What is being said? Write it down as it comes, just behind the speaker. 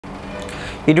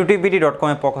edu.com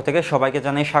এর পক্ষ থেকে সবাইকে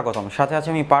জানাই স্বাগতম। সাথে আছে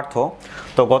আমি পার্থ।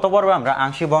 তো গত পর্বে আমরা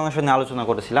আংশিক ভগ্নাংশ নিয়ে আলোচনা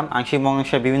করেছিলাম, আংশিক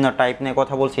ভগ্নাংশের বিভিন্ন টাইপ নিয়ে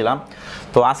কথা বলছিলাম।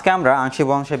 তো আজকে আমরা আংশিক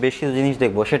ভগ্নাংশের বেশ কিছু জিনিস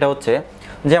দেখব। সেটা হচ্ছে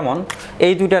যেমন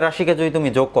এই দুইটা রাশিকে যদি তুমি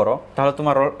যোগ করো তাহলে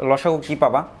তোমার লসাগু কী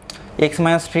পাবা? x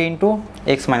 - 3 ×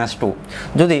 x - 2।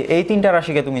 যদি এই তিনটা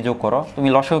রাশিকে তুমি যোগ করো তুমি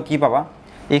লসাগু কী পাবা?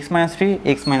 x - 3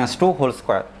 x - 2 whole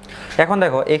square. এখন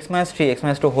দেখো x - 3 x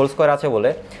 - 2 হোল স্কোয়ার আছে বলে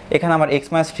এখানে আমার x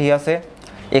 - 3 আছে,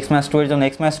 x - 2 এর জন্য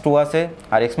x - 2 আছে,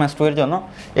 আর x - 2 এর জন্য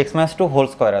x - 2 হোল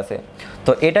স্কোয়ার আছে।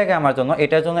 তো এটাকে আমার জন্য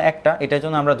এটার জন্য একটা, এটার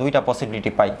জন্য আমরা দুইটা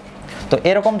পসিবিলিটি পাই। তো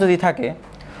এরকম যদি থাকে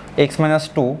x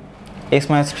 - 2 x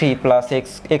 - 3 plus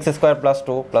x square plus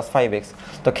 2 plus 5x,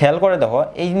 তো খেয়াল করে দেখো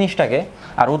এই জিনিসটাকে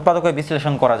আর উৎপাদকে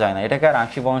বিশ্লেষণ করা যায় না, এটাকে আর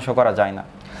আংশিক ভগ্নাংশ করা যায় না।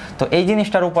 তো এই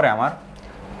জিনিসটার উপরে আমার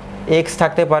x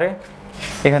থাকতে পারে,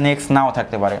 এখানে x নাও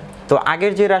থাকতে পারে। তো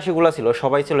আগের যে রাশিগুলো ছিল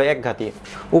সবাই ছিল একঘাতি,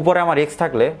 উপরে আমার x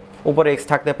থাকলে উপরে x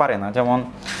থাকতে পারে না।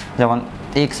 যেমন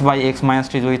x বাই x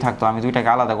 - 3 যদি থাকতো আমি দুইটাকে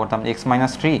আলাদা করতাম, x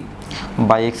 - 3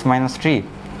 বাই x - 3,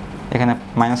 এখানে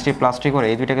 -3 প্লাস 3 করে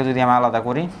এই দুইটাকে যদি আমি আলাদা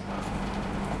করি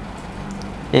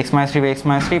x - 3 by x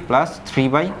 - 3 plus 3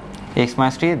 by x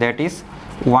 - 3, that is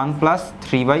 1 plus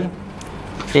 3 by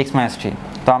x - 3।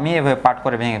 তো আমি এভাবে পার্ট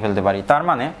করে ভেঙে ফেলতে পারি। তার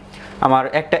মানে আমার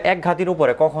একটা একঘাতির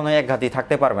উপরে কখনোই একঘাতি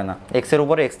থাকতে পারবে না, এক্সের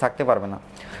উপরে x থাকতে পারবে না।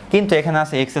 কিন্তু এখানে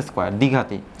আছে x স্কোয়ার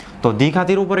দ্বিঘাতি, তো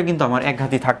দ্বিঘাতির উপরে কিন্তু আমার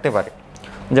একঘাতি থাকতে পারে,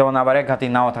 যেমন আবার একঘাতি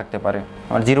নাও থাকতে পারে,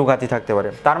 আবার জিরো ঘাতি থাকতে পারে।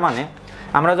 তার মানে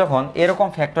আমরা যখন এরকম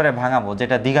ফ্যাক্টরে ভাঙাবো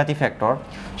যেটা দ্বিঘাতি ফ্যাক্টর,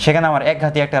 সেখানে আমার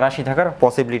একঘাতি একটা রাশি থাকার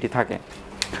পসিবিলিটি থাকে।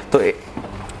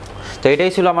 তো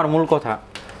এটাই ছিল আমার মূল কথা।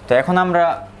 তো এখন আমরা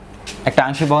একটা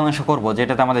আংশিক ভগ্নাংশ করব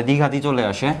যেটাতে আমাদের দ্বিঘাতি চলে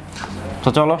আসে। তো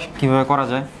চলো কীভাবে করা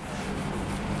যায়।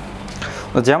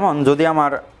 যেমন যদি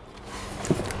আমার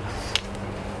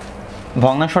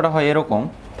ভগ্নাংশটা হয় এরকম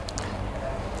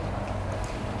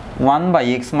 1 by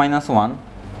x - 1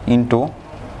 into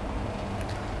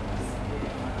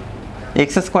x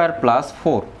square plus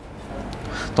 4।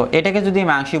 তো এটাকে যদি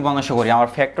আমি আংশিক ভগ্নাংশ করি, আমার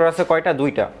ফ্যাক্টর আছে কয়টা?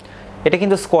 দুইটা। এটা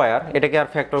কিন্তু স্কোয়ার, এটাকে আর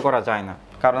ফ্যাক্টর করা যায় না,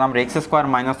 কারণ আমরা x স্কোয়ার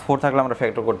 - 4 থাকলে আমরা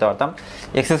ফ্যাক্টর করতে পারতাম,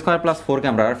 x স্কোয়ার প্লাস 4কে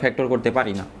আমরা আর ফ্যাক্টর করতে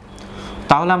পারি না।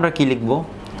 তাহলে আমরা কি লিখব?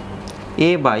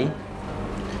 a by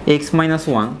x -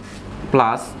 1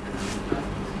 plus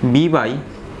b by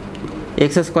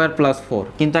x square plus 4।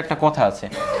 কিন্তু একটা কথা আছে,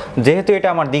 যেহেতু এটা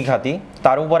আমার দ্বিঘাতি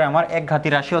তার উপরে আমার একঘাতি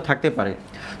রাশিও থাকতে পারে।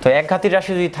 তো একঘাতির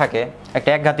রাশি যদি থাকে, একটা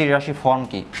একঘাতির রাশি ফর্ম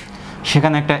কি?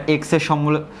 সেখানে একটা x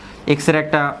এর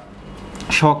একটা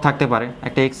সহগ থাকতে পারে,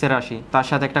 একটা x এর রাশি, তার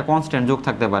সাথে একটা কনস্ট্যান্ট যোগ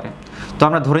থাকতে পারে। তো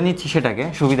আমরা ধরে নিচ্ছি সেটাকে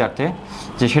সুবিধার্থে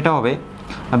যে সেটা হবে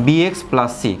bx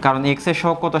প্লাস c, কারণ x এর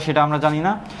সহগ কত সেটা আমরা জানি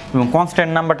না এবং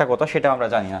কনস্ট্যান্ট নাম্বারটা কত সেটা আমরা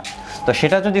জানি না। তো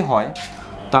সেটা যদি হয়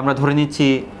তো আমরা ধরে নিচ্ছি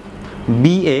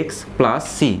bx প্লাস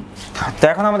c। তো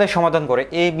এখন আমাদের সমাধান করে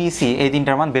a b c এই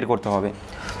তিনটার মান বের করতে হবে।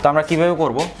 তো আমরা কীভাবে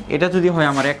করব? এটা যদি হয়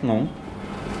আমার 1 নং,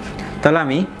 তাহলে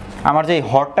আমি আমার যে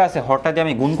হরটা আছে হরটা দিয়ে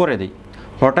আমি গুণ করে দিই।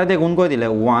 হরটা দিয়ে গুণ করে দিলে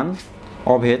 1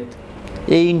 অভেদ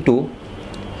a into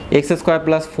x square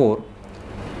plus 4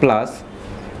 plus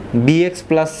bx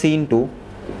plus c into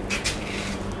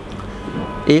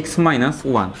x -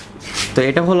 1। তো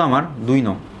এটা হলো আমার 2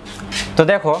 নং। তো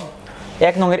দেখো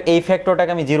 1 নংয়ের এই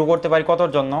ফ্যাক্টরটাকে আমি জিরো করতে পারি কতর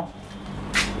জন্য?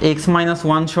 x -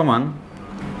 1 সমান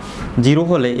 0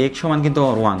 হলে x সমান কিন্তু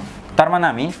 1। তার মানে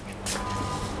আমি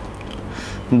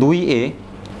 2a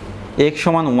x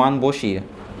সমান 1 বসিয়ে,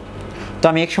 তো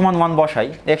আমি x সমান 1 বসাই,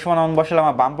 x সমান 1 বসালে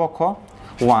আমার বাম পক্ষ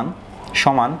 1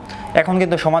 সমান, এখন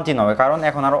কিন্তু সমান চিহ্ন হবে কারণ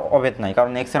এখন আর অভেদ নাই,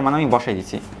 কারণ x এর মান আমি বসাই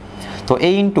দিচ্ছি। তো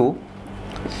a into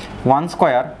 1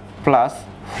 square plus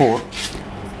 4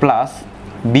 plus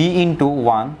b into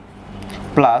 1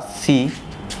 plus c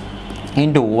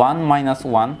into 1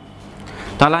 - 1,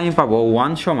 তাহলে আমি পাবো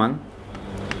 1 সমান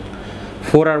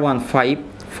 4 আর 1 5,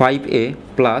 5a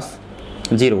প্লাস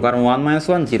 0, কারণ 1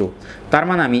 - 1 0। তার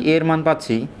মানে আমি এর মান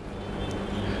পাচ্ছি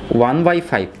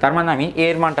 1/5। তার মানে আমি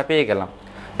এর মানটা পেয়ে গেলাম।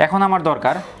 এখন আমার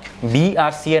দরকার b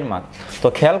আর c এর মান। তো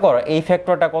খেয়াল করো এই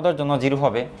ফ্যাক্টরটা কতর জন্য 0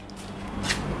 হবে?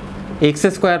 x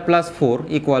square plus 4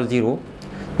 equal 0,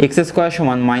 x square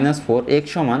সমান -4, x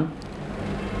সমান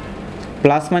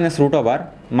প্লাস মাইনাস রুট ওভার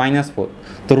 -4।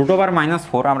 তো রুট ওভার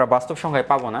 -4 আমরা বাস্তব সংখ্যায়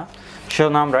পাবো না,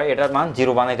 সেজন্য আমরা এটার মান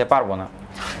 0 বানাইতে পারবো না।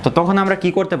 তো তখন আমরা কি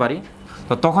করতে পারি?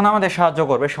 তো তখন আমাদের সাহায্য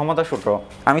করবে সমতা সূত্র।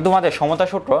 আমি তোমাদের সমতা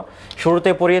সূত্র শুরুতে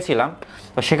পড়িয়েছিলাম।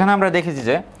 তো সেখানে আমরা দেখেছি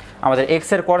যে আমাদের x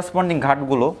এর করেসপন্ডিং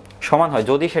ঘাতগুলো সমান হয়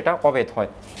যদি সেটা অভেদ হয়।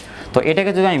 তো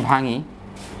এটাকে যদি আমি ভাঙি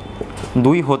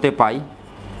 2 হতে পাই,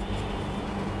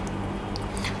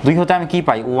 2 হতে আমি কি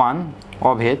পাই? 1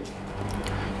 অভেদ।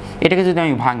 এটাকে যদি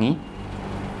আমি ভাঙি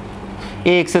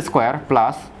ax স্কোয়ার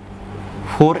প্লাস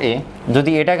 4a,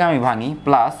 যদি এটাকে আমি ভাঙি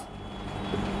plus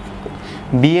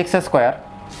bx square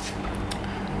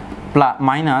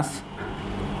minus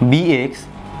bx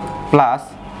plus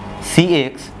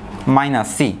cx minus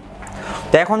c।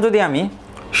 তো এখন যদি আমি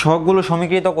সবগুলো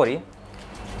সমীকৃত করি,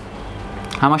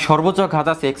 আমার সর্বোচ্চ ঘাত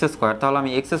আছে এক্স স্কয়ার, তাহলে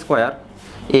আমি এক্স স্কয়ার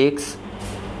এক্স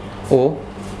ও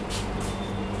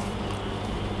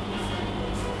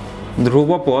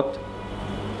ধ্রুবপদ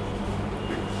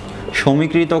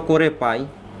সমীকৃত করে পাই।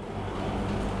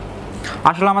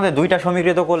 আসলে আমাদের দুইটা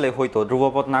সমীকৃত করলে হইতো,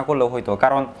 ধ্রুবপদ না করলেও হইতো,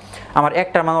 কারণ আমার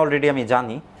একটার মান অলরেডি আমি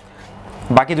জানি,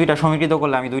 বাকি দুইটা সমীকৃত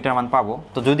করলে আমি দুইটার মান পাবো।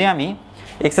 তো যদি আমি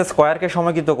এক্স স্কয়ারকে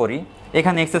সমীকৃত করি,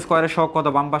 এখানে এক্স স্কয়ারের সহগ কত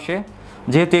বাম পাশে,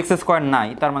 যেহেতু এক্স স্কয়ার নাই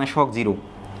তার মানে সহগ 0,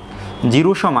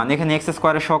 0 সমান এখানে এক্স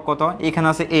স্কয়ারের সহগ কত, এখানে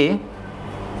আছে a,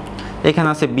 এখানে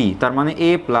আছে b, তার মানে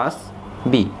a প্লাস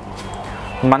b,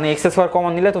 মানে এক্স স্কয়ার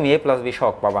কমন নিলে তুমি a প্লাস b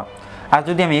সহগ পাবা। আর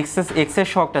যদি আমি এক্স এর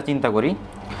সহগটা চিন্তা করি,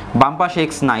 বাম পাশে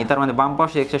এক্স নাই, তার মানে বাম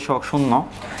পাশে এক্স এর সহগ 0,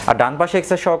 আর ডান পাশে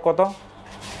এক্স এর সহগ কত,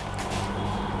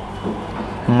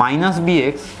 minus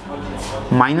bx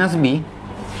minus b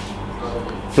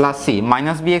plus c,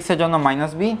 minus bx এর জন্য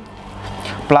মাইনাস b,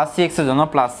 প্লাস cx এর জন্য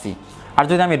প্লাস c। আর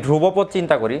যদি আমি ধ্রুবপদ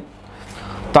চিন্তা করি,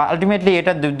 তো আলটিমেটলি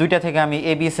এটা দুইটা থেকে আমি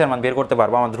a b c এর মান বের করতে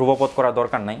পারবো, আমার ধ্রুবপদ করার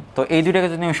দরকার নাই। তো এই দুইটাকে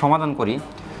যদি আমি সমাধান করি,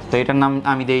 তো এটার নাম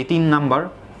আমি দেই 3 নাম্বার,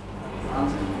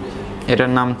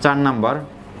 এটার নাম 4 নাম্বার।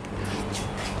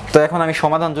 তো এখন আমি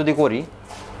সমাধান যদি করি,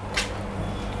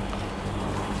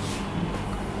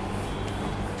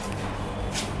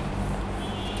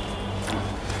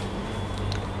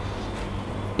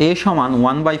 a সমান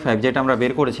 1/5, যেটা আমরা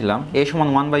বের করেছিলাম, a সমান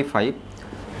 1/5,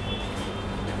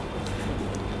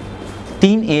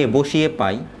 3a বসিয়ে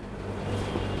পাই।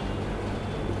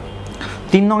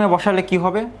 3 নং এ বসালে কি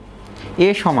হবে, a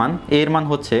সমান, a এর মান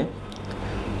হচ্ছে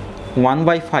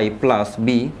 1/5 প্লাস b,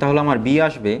 তাহলে আমার b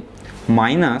আসবে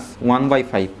মাইনাস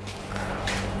 1/5।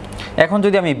 এখন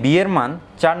যদি আমি b এর মান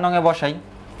 4 নং এ বসাই,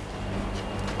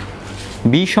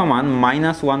 b সমান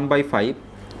মাইনাস 1/5,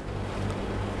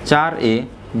 4a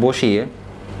বসিয়ে,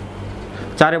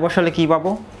 4 এ বসালে কি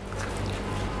পাবো,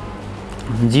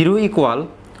 0 equal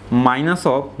minus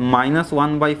of minus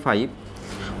 1/5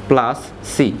 plus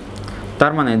c,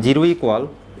 তার মানে 0 equal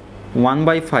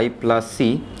 1/5 plus c,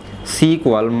 c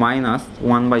equal minus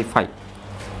 1/5।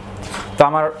 তো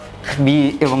আমার b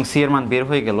এবং c এর মান বের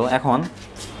হয়ে গেল। এখন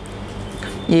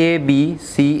a b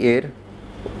c এর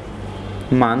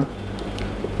মান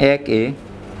 1a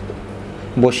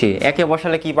বসিয়ে, 1 এ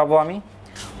বসালে কি পাবো আমি,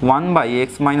 1/x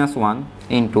minus 1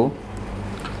 into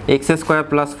x square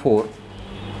plus 4,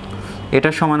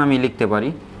 এটার সমান আমি লিখতে পারি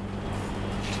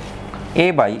a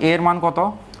এর মান কত,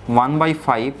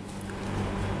 1/5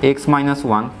 x মাইনাস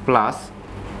 1 প্লাস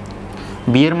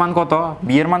b এর মান কত, b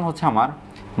এর মান হচ্ছে আমার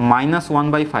মাইনাস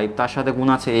 1/5, তার সাথে গুণ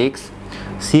আছে x,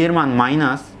 c এর মান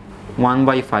মাইনাস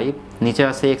 1/5, নিচে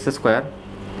আছে এক্স স্কোয়ার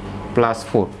প্লাস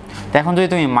 4। তো এখন যদি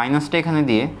তুমি মাইনাসটা এখানে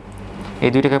দিয়ে এই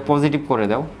দুইটাকে পজিটিভ করে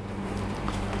দাও,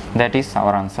 দ্যাট ইজ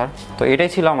আওয়ার আনসার। তো এটাই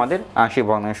ছিল আমাদের আংশিক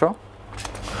ভগ্নাংশ।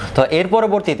 তো এর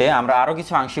পরবর্তীতে আমরা আরও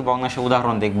কিছু আংশিক ভগ্নাংশের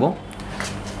উদাহরণ দেখব।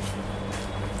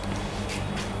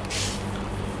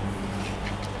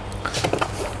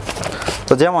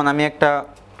 তো যেমন আমি একটা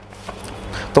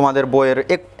তোমাদের বইয়ের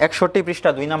 61 পৃষ্ঠা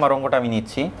 2 নম্বর অঙ্কটা আমি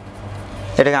নিচ্ছি,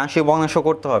 এটাকে আংশিক ভগ্নাংশ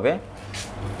করতে হবে।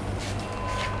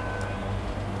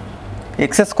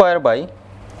 X square by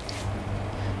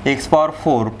x power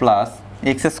 4 plus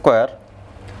x square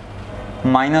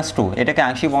minus 2, এটাকে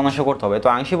আংশিক ভগ্নাংশ করতে হবে। তো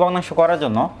আংশিক ভগ্নাংশ করার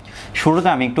জন্য শুরুতে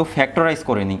আমি একটু ফ্যাক্টরাইজ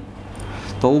করে নিই।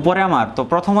 তো উপরে আমার, তো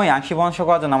প্রথমেই আংশিক ভগ্নাংশ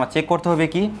করার জন্য আমার চেক করতে হবে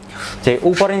কি, যে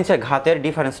উপরে নিচে ঘাতের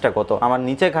ডিফারেন্সটা কত। আমার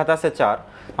নিচে ঘাত আছে 4,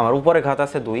 আমার উপরে ঘাত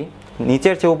আছে 2,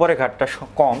 নিচের চেয়ে উপরে ঘাতটা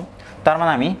কম, তার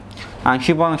মানে আমি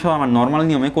আংশিক ভগ্নাংশ আমার নর্মাল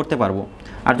নিয়মে করতে পারবো।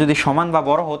 আর যদি সমান বা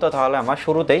বড় হতো তাহলে আমার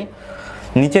শুরুতেই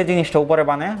নিচের জিনিসটা উপরে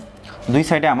বানায় দুই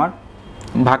সাইডে আমার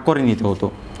ভাগ করে নিতে হতো।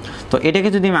 তো এটাকে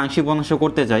যদি আমি আংশিক ভগ্নাংশ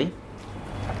করতে যাই,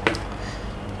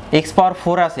 এক্স পাওয়ার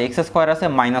 4 আছে, এক্স স্কোয়ার আছে,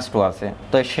 মাইনাস 2 আছে,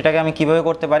 তো সেটাকে আমি কিভাবে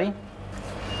করতে পারি।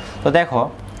 তো দেখো,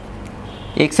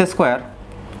 x square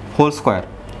whole square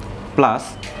plus,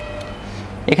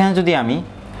 এখানে যদি আমি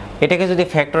এটাকে যদি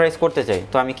ফ্যাক্টরাইজ করতে চাই,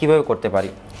 তো আমি কিভাবে করতে পারি।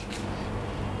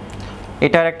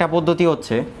 এটার একটা পদ্ধতি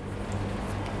হচ্ছে,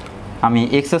 আমি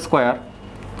এক্স স্কোয়ার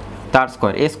তার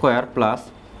স্কোয়ার, এ square plus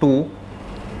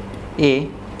 2a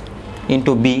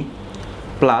into B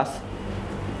plus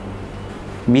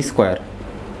B square,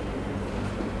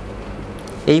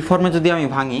 এই ফর্মে যদি আমি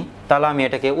ভাঙি তাহলে আমি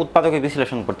এটাকে উৎপাদকে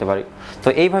বিশ্লেষণ করতে পারি। তো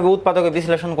এইভাবে উৎপাদকে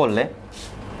বিশ্লেষণ করলে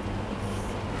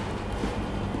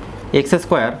x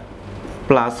square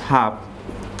plus half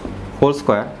whole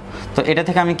square, তো এটা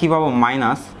থেকে আমি কী পাবো,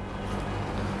 মাইনাস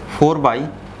 4/,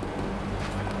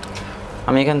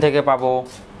 আমি এখান থেকে পাবো,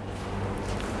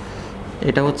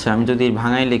 এটা হচ্ছে আমি যদি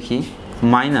ভাঙাই লিখি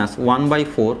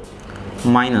 -1/4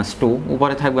 -2,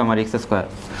 উপরে থাকবে আমার এক্স স্কোয়ার।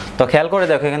 তো খেয়াল করে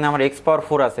দেখো এখানে আমার এক্স পাওয়ার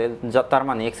 4 আছে, তার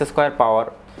মানে এক্স স্কোয়ার পাওয়ার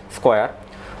স্কোয়ার,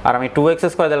 আর আমি 2x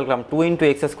স্কোয়ার লিখলাম 2 ×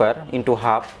 x স্কোয়ার ×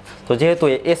 হাফ। তো যেহেতু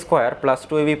a square plus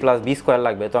 2ab plus b square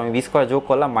লাগবে, তো আমি b স্কোয়ার যোগ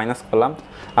করলাম, মাইনাস করলাম,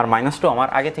 আর -2 আমার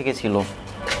আগে থেকে ছিল।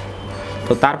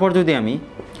 তো তারপর যদি আমি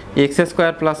x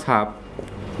square plus half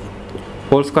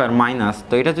whole square minus,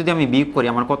 তো এটা যদি আমি বিয়োগ করি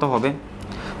আমার কত হবে,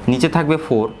 নিচে থাকবে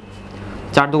 4,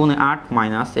 4 × 2 = 8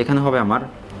 মাইনাস এখানে হবে আমার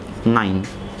 9,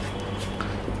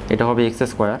 এটা হবে x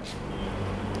স্কোয়ার।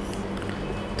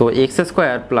 তো x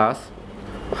square plus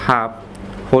half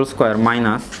whole square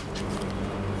minus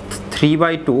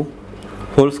 3/2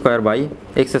 whole square by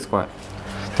x square.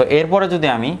 তো এরপরে যদি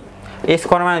আমি a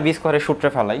স্কোয়ার মাইনাস b স্কোয়ারের সূত্রে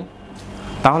ফেলাই,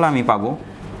 তাহলে আমি পাবো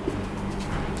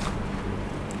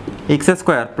x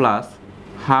square plus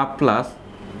half plus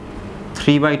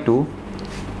 3/2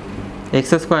 x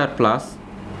square plus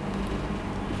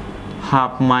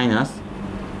half minus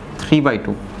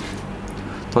 3/2।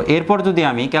 তো এরপর যদি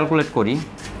আমি ক্যালকুলেট করি,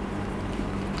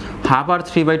 হাফ আর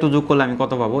 3/2 যোগ করলে আমি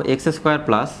কত পাবো, x স্কোয়ার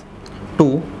প্লাস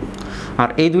 2, আর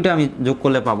এই দুটো আমি যোগ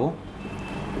করলে পাবো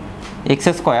x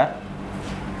স্কোয়ার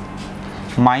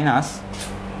মাইনাস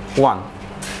 1।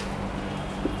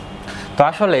 তো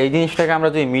আসলে এই জিনিসটাকে আমরা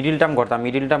যদি মিডিল টার্ম করতাম,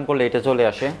 মিডিল টার্ম করলে এটা চলে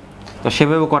আসে, তো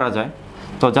সেভাবেও করা যায়।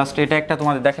 তো জাস্ট এটা একটা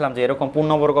তোমাদের দেখালাম যে এরকম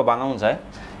পূর্ণবর্গ বানানো যায়,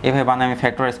 এভাবে বানিয়ে আমি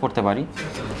ফ্যাক্টরাইজ করতে পারি।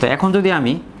 তো এখন যদি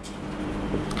আমি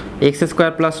x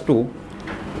square plus 2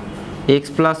 x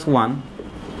plus 1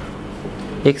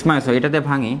 x minus, এটাতে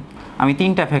ভাঙি আমি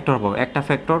 3টা ফ্যাক্টর পাবো, একটা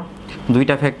ফ্যাক্টর,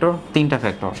 2টা ফ্যাক্টর, 3টা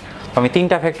ফ্যাক্টর। তো আমি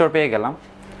 3টা ফ্যাক্টর পেয়ে গেলাম।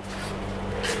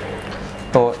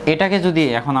 তো এটাকে যদি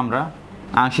এখন আমরা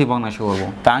আংশিক ভগ্নাংশ করবো,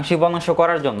 তো আংশিক ভগ্নাংশ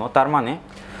করার জন্য তার মানে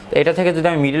এটা থেকে যদি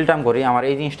আমি মিডল টার্ম করি আমার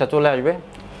এই জিনিসটা চলে আসবে,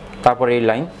 তারপর এই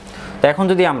লাইন। তো এখন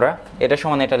যদি আমরা এটা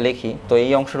সমান এটা লিখি, তো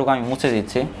এই অংশটুকু আমি মুছে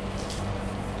দিচ্ছি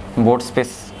বোর্ড স্পেস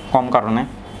কম কারণে।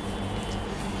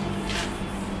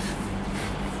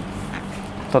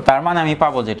 তো তার মানে আমি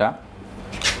পাবো যেটা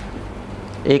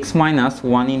x মাইনাস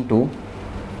 1 ইন্টু,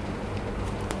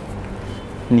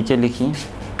 নিচে লিখি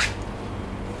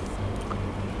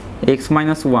x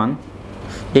minus 1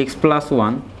 x plus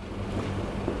 1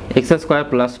 x square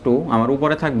plus 2, আমার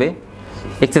উপরে থাকবে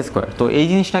x স্কোয়ার। তো এই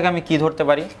জিনিসটাকে আমি কি ধরতে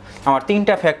পারি, আমার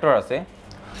 3টা ফ্যাক্টর আছে।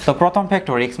 তো প্রথম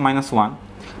ফ্যাক্টর x মাইনাস 1,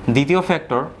 দ্বিতীয়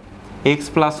ফ্যাক্টর x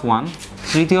প্লাস 1,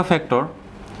 তৃতীয় ফ্যাক্টর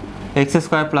x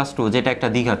স্কোয়ার প্লাস 2, যেটা একটা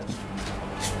দ্বিঘাতী।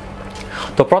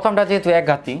 তো প্রথমটা যেহেতু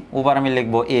একঘাতী, উপর আমি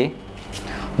লিখব a,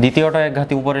 দ্বিতীয়টা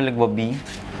একঘাতী, উপরে লিখব b,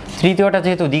 তৃতীয়টা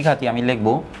যেহেতু দ্বিঘাতী আমি লিখব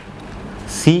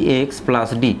cx প্লাস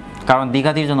d, কারণ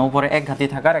দ্বিঘাতীর জন্য উপরে একঘাতী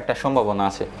থাকার একটা সম্ভাবনা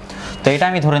আছে। তো এটা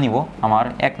আমি ধরে নিব আমার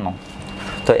 1 নং।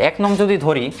 তো 1 নং যদি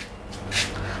ধরি,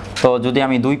 তো যদি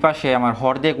আমি দুই পাশে আমার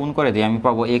হর দিয়ে গুণ করে দিই, আমি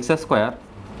পাবো x স্কোয়ার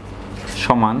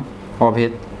সমান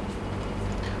অভেদ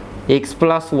x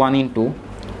plus 1 into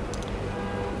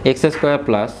x square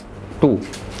plus 2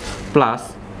 plus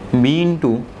b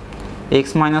into x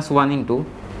minus 1 into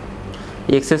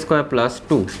x square plus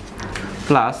 2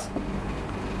 plus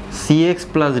cx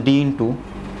plus d into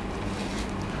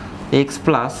x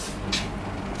plus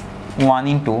 1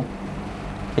 into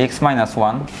x minus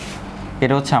 1,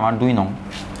 এটা হচ্ছে আমার 2 নং।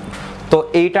 তো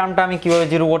এই টার্মটা আমি কীভাবে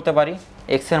জিরো করতে পারি,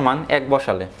 x এর মান 1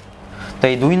 বসালে। তো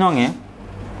এই 2 নংয়ে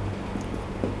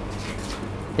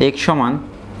x সমান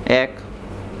 1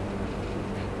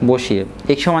 বসিয়ে,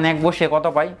 x সমান 1 বসিয়ে কত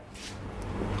পাই,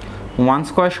 1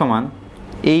 স্কোয়ার সমান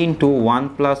a into 1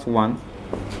 plus 1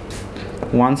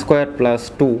 1 square plus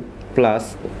 2 plus,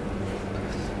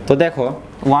 তো দেখো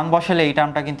 1 বসালে এই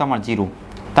টার্মটা কিন্তু আমার 0,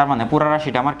 তার মানে পুরো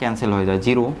রাশিটা আমার ক্যান্সেল হয়ে যায়,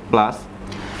 0 প্লাস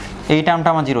এই টার্মটা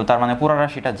আমার 0, তার মানে পুরো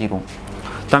রাশিটা 0।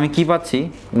 তো আমি কি পাচ্ছি,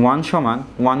 1 সমান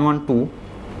 1 1 2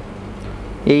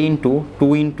 a ইন্টু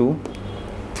 2 ইন্টু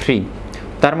 3,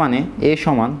 তার মানে a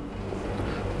সমান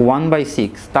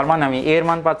 1/6, তার মানে আমি এর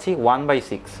মান পাচ্ছি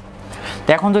 1/6। তো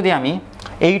এখন যদি আমি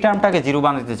এই টার্মটাকে 0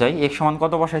 বানাতে চাই, x সমান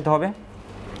কত বসাইতে হবে,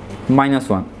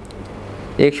 -1,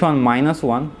 x সমান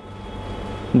 -1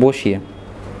 বসিয়ে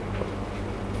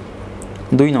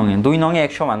 2 নংয়ে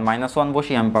x সমান -1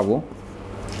 বসিয়ে আমি পাবো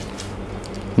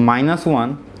 -1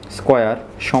 স্কোয়ার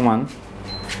সমান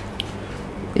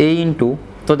a ইন্টু,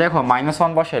 তো দেখো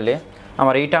 -1 বসালে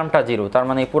আমার এই টার্মটা 0, তার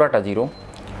মানে এই পুরাটা 0,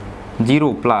 0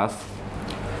 plus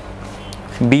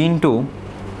b into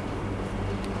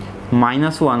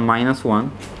 -1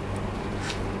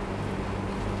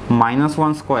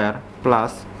 square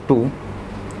plus 2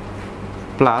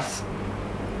 plus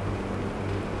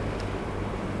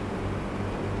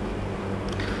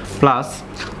plus,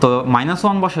 তো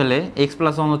 -1 বসালে x +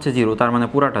 1 হচ্ছে 0, তার মানে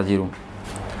পুরাটা 0।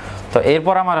 তো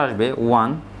এরপর আমার আসবে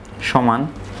 1 সমান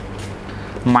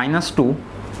 -2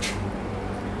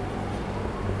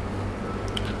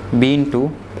 b ইন্টু,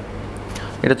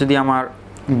 এটা যদি আমার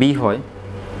b হয়,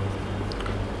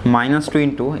 -2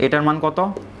 ইন্টু এটার মান কত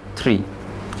 3,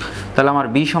 তাহলে আমার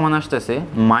b সমান আসতেছে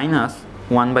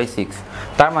 -1/6।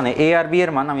 তার মানে a আর b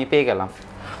এর মান আমি পেয়ে গেলাম।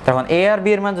 তখন a আর b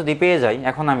এর মান যদি পেয়ে যাই,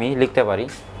 এখন আমি লিখতে পারি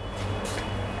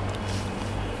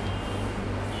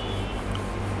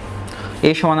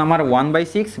a সমান আমার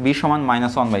 1/6, b সমান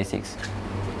 -1/6।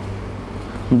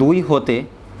 2 হতে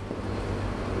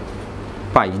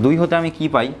পাই, 2 হতে আমি কি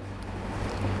পাই,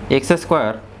 x²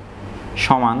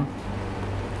 সমান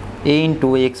a ইন্টু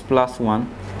x + 1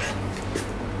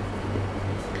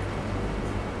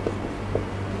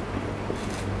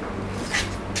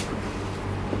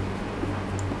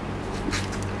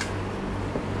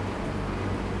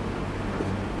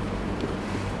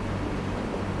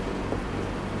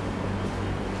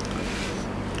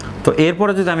 তো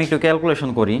এরপরে যদি আমি একটু ক্যালকুলেশন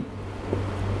করি,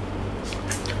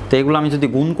 তো এগুলো আমি যদি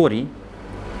গুণ করি,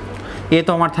 এ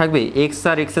তো আমার থাকবে x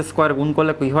আর x² গুণ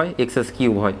করলে কি হয়, x³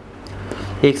 হয়,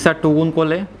 x আর 2 গুণ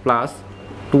করলে প্লাস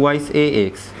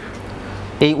 2ax,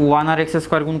 এই 1 আর x²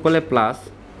 গুণ করলে প্লাস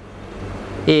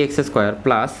ax²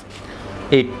 প্লাস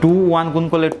এই 2 1 গুণ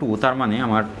করলে 2, তার মানে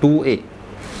আমার 2a।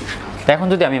 এখন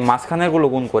যদি আমি মাঝখানেরগুলো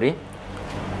গুণ করি,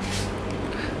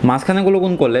 মাঝখানেরগুলো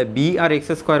গুণ করলে b আর x²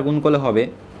 গুণ করলে হবে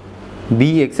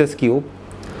bx³,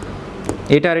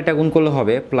 এটা আর এটা গুণ করলে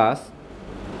হবে প্লাস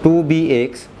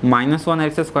 2bx, -1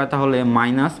 x², তাহলে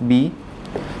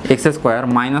 -bx²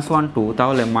 -1 2,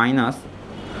 তাহলে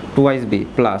 -2b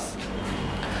প্লাস,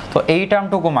 তো এই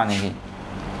টার্মটুকু মানে কি,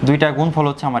 দুইটা গুণফল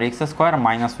হচ্ছে আমার x²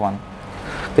 -1।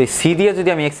 তো এই c দিয়ে যদি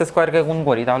আমি x² কে গুণ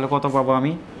করি, তাহলে কত পাবো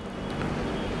আমি,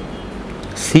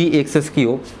 cx³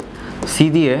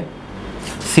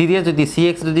 c দিয়ে যদি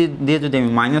cx দিয়ে যদি আমি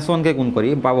 -1 কে গুণ করি,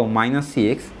 পাবো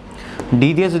 -cx, d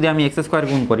দিয়ে যদি আমি x²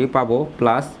 গুণ করি, পাবো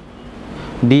প্লাস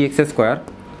dx²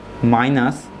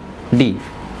 -d।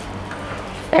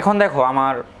 এখন দেখো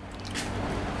আমার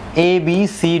a b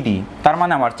c d, তার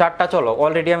মানে আমার 4টা চলক,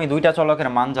 অলরেডি আমি 2টা চলকের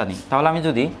মান জানি। তাহলে আমি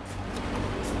যদি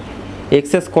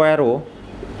x² ও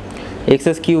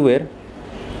x³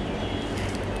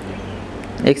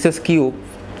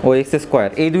 ও x²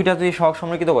 এই দুইটা যদি সহগ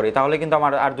সমীকৃত করি, তাহলে কিন্তু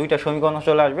আমার আর 2টা সমীকরণ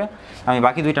চলে আসবে, আমি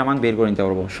বাকি 2টা মান বের করে নিতে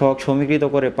পারবো। সহগ সমীকৃত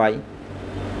করে পাই,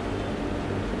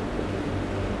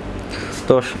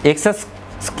 তো x³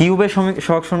 এর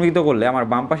সহগ সমীকৃত করলে আমার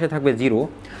বাম পাশে থাকবে 0,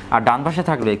 আর ডান পাশে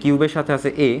থাকবে কিউবের সাথে আছে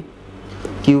a,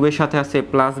 কিউবের সাথে আছে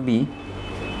প্লাস b,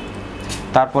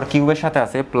 তারপর কিউবের সাথে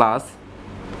আছে প্লাস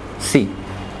c।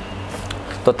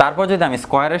 তো তারপর যদি আমি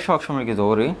স্কয়ারের সহগ সমীকৃত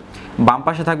করি, বাম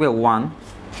পাশে থাকবে 1,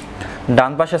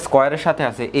 ডান পাশে স্কয়ারের সাথে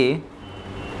আছে a,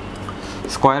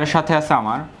 স্কয়ারের সাথে আছে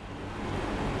আমার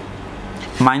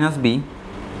 -b,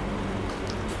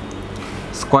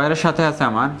 স্কয়ারের সাথে আছে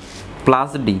আমার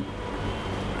প্লাস d।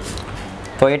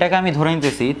 তো এটাকে আমি ধরে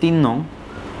নিতেছি 3 নং,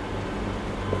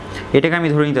 এটাকে আমি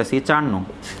ধরে নিতেছি 4 নং।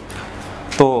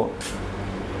 তো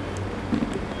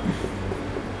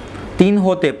 3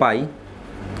 হতে পাই,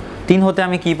 3 হতে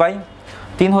আমি কি পাই,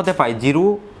 3 হতে পাই 0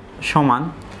 সমান,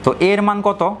 তো এর মান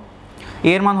কত,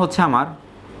 এর মান হচ্ছে আমার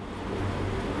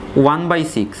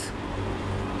 1/6,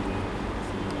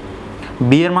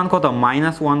 b এর মান কত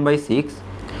 -1/6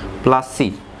 প্লাস c।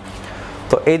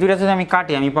 তো এই দুইটা যদি আমি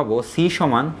কাটি, আমি পাবো c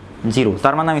সমান 0,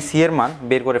 তার মানে আমি c এর মান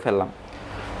বের করে ফেললাম।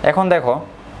 এখন দেখো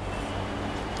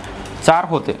 4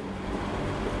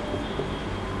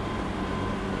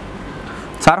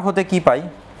 হতে কি পাই,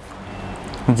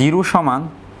 1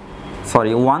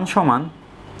 সমান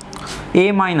a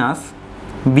 -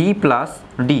 b প্লাস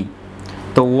d।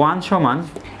 তো 1 সমান,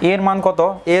 এর মান কত,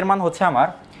 এর মান হচ্ছে আমার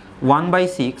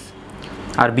 1/6,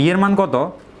 আর b এর মান কত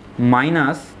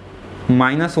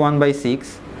 -1/6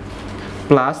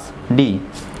 প্লাস d।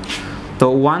 তো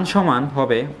 1 সমান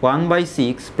হবে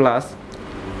 1/6 প্লাস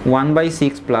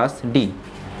 1/6 প্লাস d।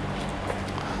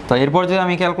 তো এরপর যদি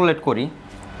আমি ক্যালকুলেট করি,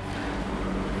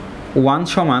 1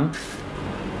 সমান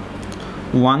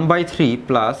 1/3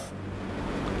 প্লাস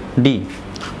d,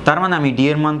 তার মানে আমি d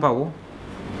এর মান পাবো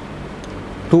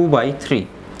 2/3,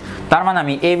 তার মানে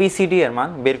আমি ABCD এর মান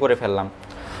বের করে ফেললাম।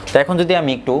 তো এখন যদি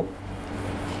আমি একটু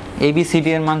ABCD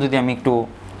এর মান যদি আমি একটু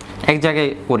এক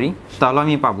জায়গায় করি, তাহলে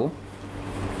আমি পাবো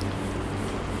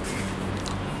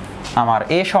আমার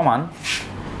a সমান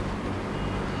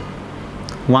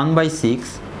 1/6,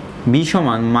 b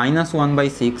সমান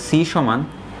 -1/6, c সমান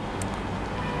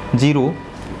 0,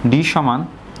 d সমান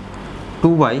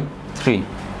 2/3।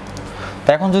 তো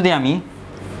এখন যদি আমি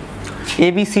এ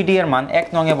বি সি ডি এর মান 1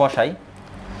 নংয়ে বসাই,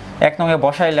 1 নংয়ে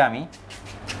বসাইলে আমি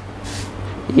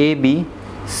এ বি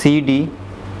সি ডি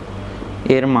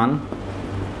এর মান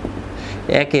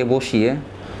 1 বসিয়ে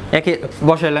 1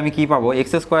 বসাইলে আমি কি পাবো,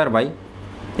 x square by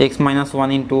x minus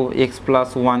 1 into x plus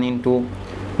 1 into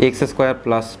x square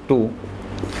plus 2,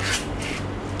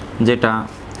 যেটা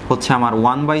হচ্ছে আমার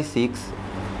 1/6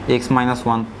 এক্স মাইনাস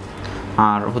 1,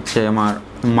 আর হচ্ছে আমার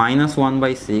minus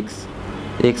 1/6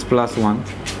 x plus 1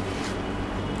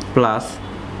 plus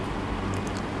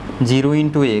 0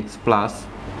 into x plus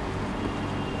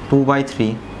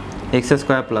 2/3 x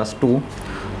square plus 2,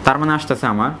 তার মানে আসতেছে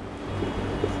আমার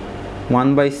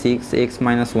 1/6 এক্স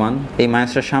মাইনাস 1, এই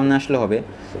মাইনাসটার সামনে আসলে হবে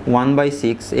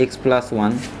 1/6 x plus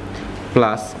 1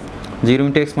 plus 0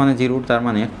 into x মানে 0, তার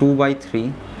মানে 2/3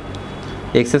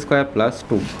 এক্স স্কোয়ার প্লাস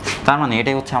 2, তার মানে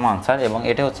এটাই হচ্ছে আমার আনসার এবং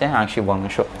এটা হচ্ছে আংশিক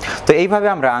ভগ্নাংশ। তো এইভাবে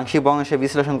আমরা আংশিক ভগ্নাংশের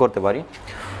বিশ্লেষণ করতে পারি।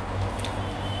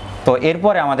 তো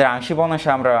এরপরে আমাদের আংশিক ভগ্নাংশে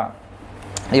আমরা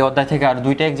এই অধ্যায় থেকে আর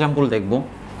 2টা এক্সাম্পল দেখব।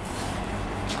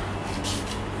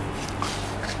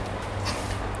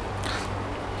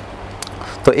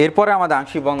 তো এরপরে আমাদের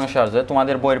আংশিক ভগ্নাংশ আসবে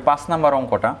তোমাদের বইয়ের 5 নাম্বার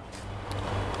অঙ্কটা।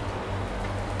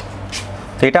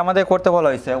 তো এটা আমাদের করতে বলা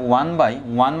হয়েছে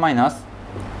 1/1 মাইনাস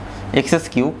এক্স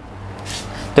কিউব।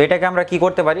 তো এটাকে আমরা কি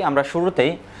করতে পারি, আমরা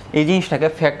শুরুতেই এই জিনিসটাকে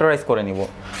ফ্যাক্টরাইজ করে নিব।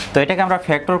 তো এটাকে আমরা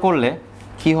ফ্যাক্টর করলে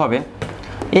কি হবে,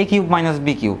 এ cube minus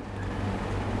B cube,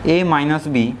 A minus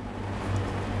B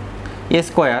A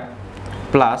square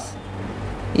plus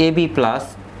A B plus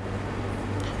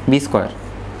B square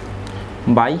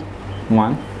by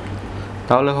 1,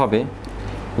 তাহলে হবে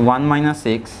 1 minus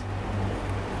x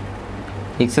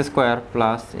x square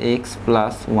plus x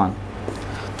plus 1।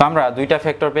 তো আমরা 2টা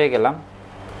ফ্যাক্টর পেয়ে গেলাম।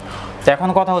 তো এখন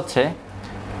কথা হচ্ছে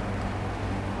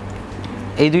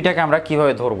এই 2টাকে আমরা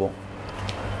কিভাবে ধরবো।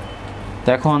 তো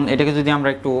এখন এটাকে যদি আমরা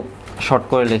একটু শর্ট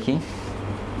করে লিখি,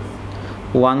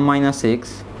 1 minus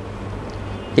x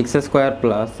x square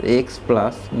plus x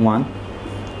plus 1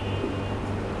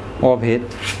 অভেদ।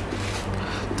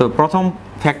 তো প্রথম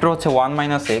ফ্যাক্টর হচ্ছে 1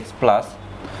 মাইনাস এক্স প্লাস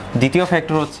দ্বিতীয়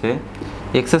ফ্যাক্টর হচ্ছে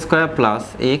x square plus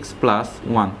x plus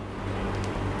 1।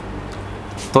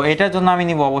 তো এটার জন্য আমি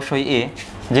নিব অবশ্যই এ,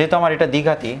 যেহেতু আমার এটা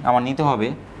দ্বিঘাতি আমার নিতে হবে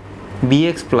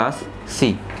bx প্লাস সি।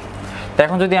 তো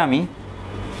এখন যদি আমি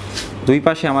দুই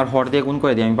পাশে আমার হর দিয়ে গুণ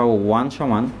করে দিই, আমি পাবো 1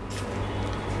 সমান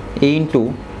এ into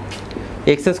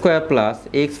x square plus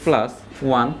x plus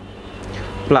 1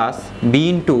 plus B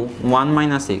into 1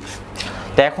 minus x.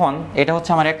 তো এখন এটা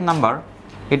হচ্ছে আমার 1 নাম্বার,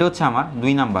 এটা হচ্ছে আমার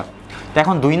 2 নাম্বার। তো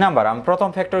এখন 2 নাম্বার আমি প্রথম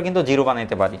ফ্যাক্টর কিন্তু 0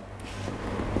 বানাইতে পারি।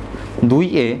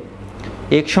 2a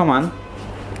x সমান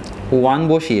 1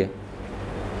 বসিয়ে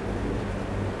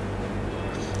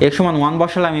x সমান 1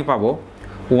 বসালে আমি পাবো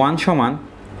 1 সমান,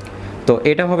 তো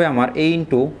এটা হবে আমার a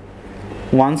into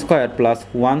 1 square plus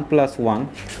 1 plus 1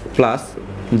 plus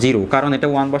 0, কারণ এটা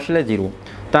 1 বসালে 0,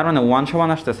 তার মানে 1 সমান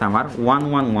আসতেছে আমার 1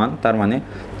 1 1, তার মানে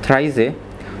থ্রাইজ এ,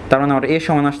 তার মানে আমার a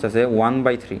সমান আসতেছে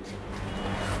 1/3।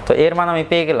 তো এর মান আমি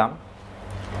পেয়ে গেলাম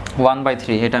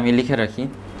 1/3, এটা আমি লিখে রাখি।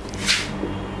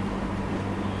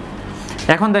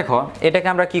 এখন দেখো এটাকে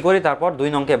আমরা কি করি, তারপর 2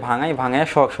 নংকে ভাঙাই, ভাঙায়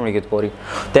সহগ সমীকৃত করি।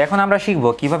 তো এখন আমরা শিখব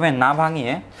কিভাবে না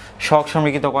ভাঙিয়ে সহগ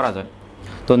সমীকৃত করা যায়।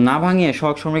 তো না ভাঙিয়ে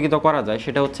সহগ সমীকৃত করা যায়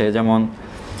সেটা হচ্ছে যেমন,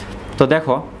 তো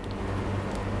দেখো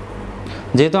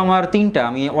যেহেতু আমার 3টা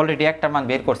আমি অলরেডি একটা মান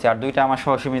বের করছি আর 2টা আমার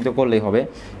সহগ সমীকৃত করলেই হবে,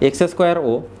 এক্স স্কোয়ার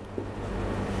ও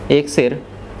এক্স এর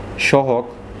সহগ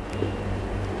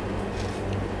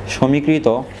সমীকৃত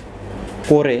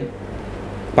করে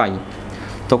পাই।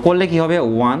 তো করলে কি হবে,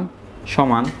 1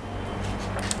 সমান,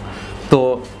 তো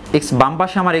এক্স বাম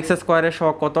পাশে আমার এক্স স্কোয়ারের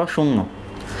সহগ কত, 0,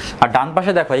 আর ডান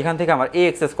পাশে দেখো এখান থেকে আমার এ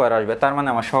এক্স স্কোয়ার আসবে, তার মানে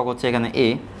আমার সহগ হচ্ছে এখানে এ,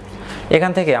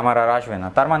 এখান থেকে আমার আর আসবে না,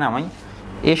 তার মানে আমি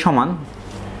এ সমান,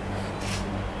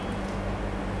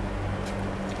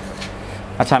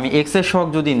 আচ্ছা আমি এক্স এর সহগ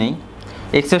যদি নেই,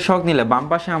 এক্স এর সহগ নিলে বাম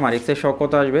পাশে আমার এক্স এর সহগ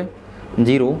কত আসবে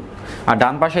 0, আর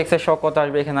ডান পাশে এক্স এর সহগ কত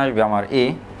আসবে, এখানে আসবে আমার এ,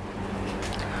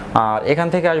 আর এখান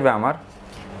থেকে আসবে আমার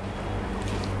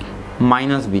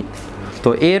মাইনাস বি। তো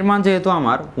এর মান যেহেতু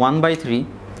আমার 1/3,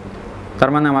 তার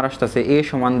মানে আমার আসতেছে এ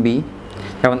সমান বি,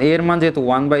 এখন এর মান যেহেতু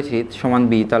 1/3 সমান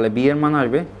বি, তাহলে বি এর মান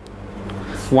আসবে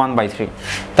 1/3,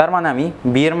 তার মানে আমি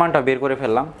বি এর মানটা বের করে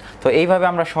ফেললাম। তো এইভাবে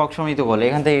আমরা সহগ সমীকৃত করলে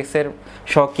এখান থেকে এক্স এর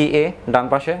সহগ কি এ, ডান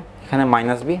পাশে এখানে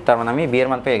মাইনাস বি, তার মানে আমি বি এর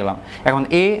মান পেয়ে গেলাম। এখন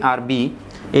এ আর বি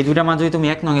এই 2টা মান যদি তুমি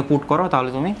 1 নংয়ে পুট করো তাহলে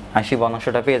তুমি আংশিক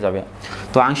ভগ্নাংশটা পেয়ে যাবে।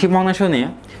 তো আংশিক ভগ্নাংশ নিয়ে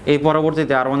এই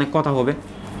পরবর্তীতে আরও অনেক কথা হবে,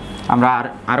 আমরা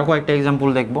আরও কয়েকটা এক্সাম্পল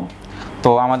দেখব। তো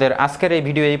আমাদের আজকের এই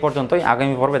ভিডিও এই পর্যন্তই,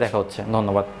 আগামী পর্বে দেখা হচ্ছে,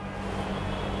 ধন্যবাদ।